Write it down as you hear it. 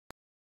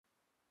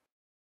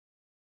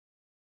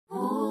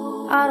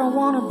I don't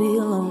wanna be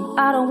alone.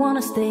 I don't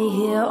wanna stay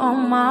here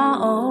on my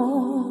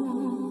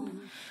own.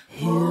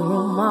 Here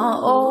on my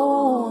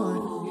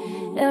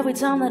own. Every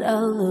time that I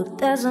look,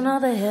 there's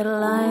another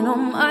headline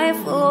on my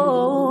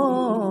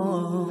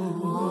phone.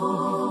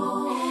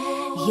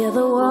 Yeah,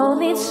 the world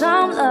needs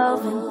some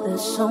loving.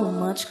 There's so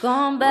much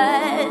gone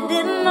bad.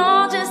 Didn't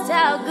know just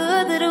how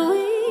good that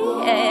we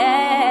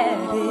had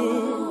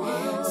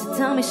it. So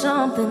tell me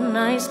something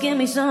nice, give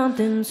me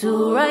something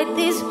to right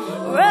these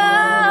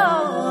wrongs.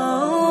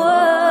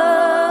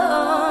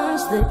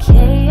 The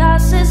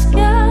chaos is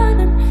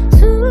getting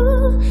to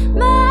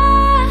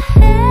my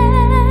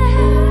head.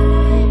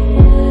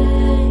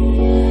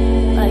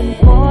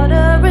 Like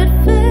water, it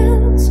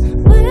fills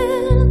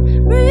with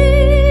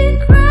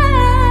regret.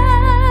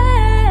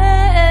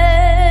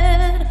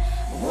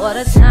 What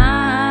a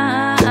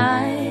time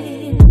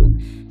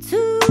to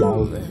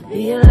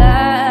be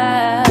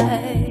alive.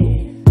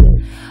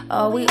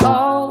 Are we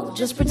all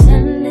just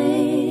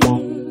pretending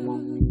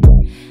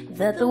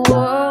that the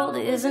world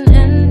isn't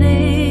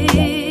ending?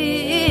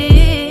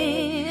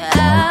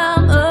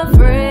 I'm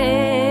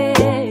afraid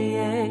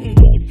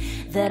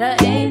that I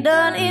ain't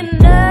done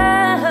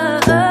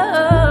enough.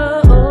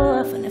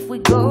 And if we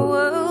go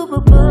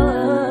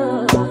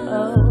above,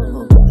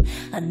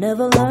 I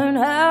never learned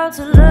how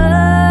to love.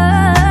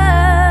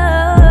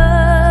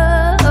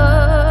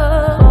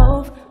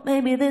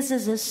 Maybe this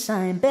is a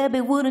sign,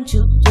 baby, wouldn't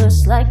you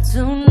just like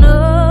to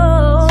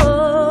know?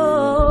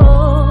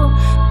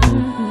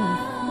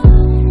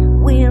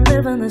 We ain't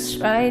living this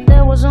right,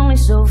 there was only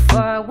so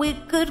far we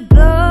could go.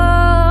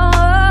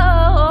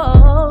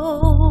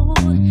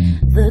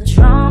 The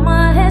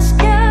drama has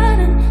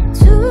gotten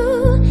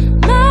to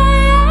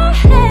my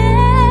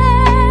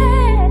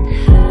head.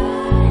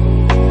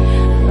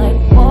 Like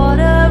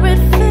water, it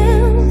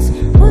fills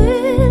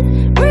with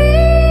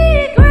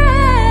regret.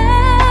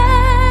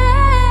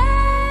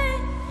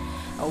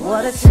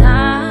 What a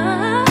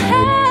time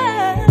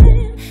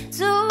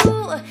to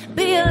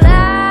be alive.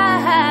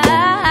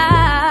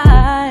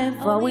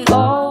 Are we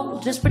all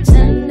just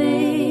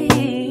pretending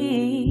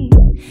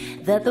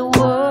that the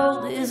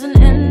world isn't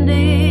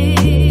ending?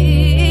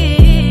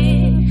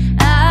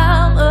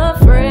 I'm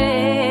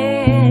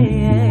afraid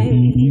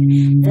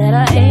that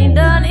I ain't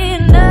done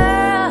enough.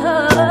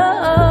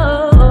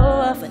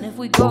 And if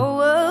we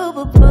go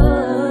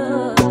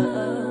above,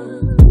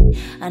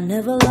 I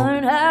never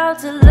learned how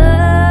to love.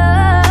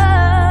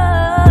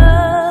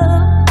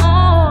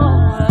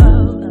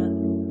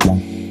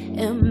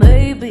 And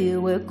maybe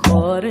we're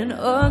caught in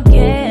a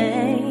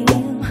game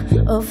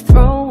of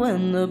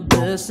throwing the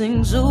best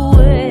things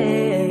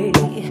away.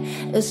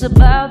 It's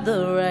about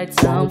the right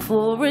time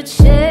for a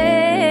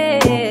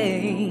change.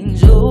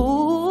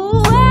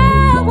 Oh,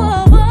 oh,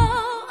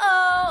 oh,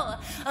 oh.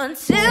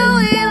 Until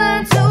we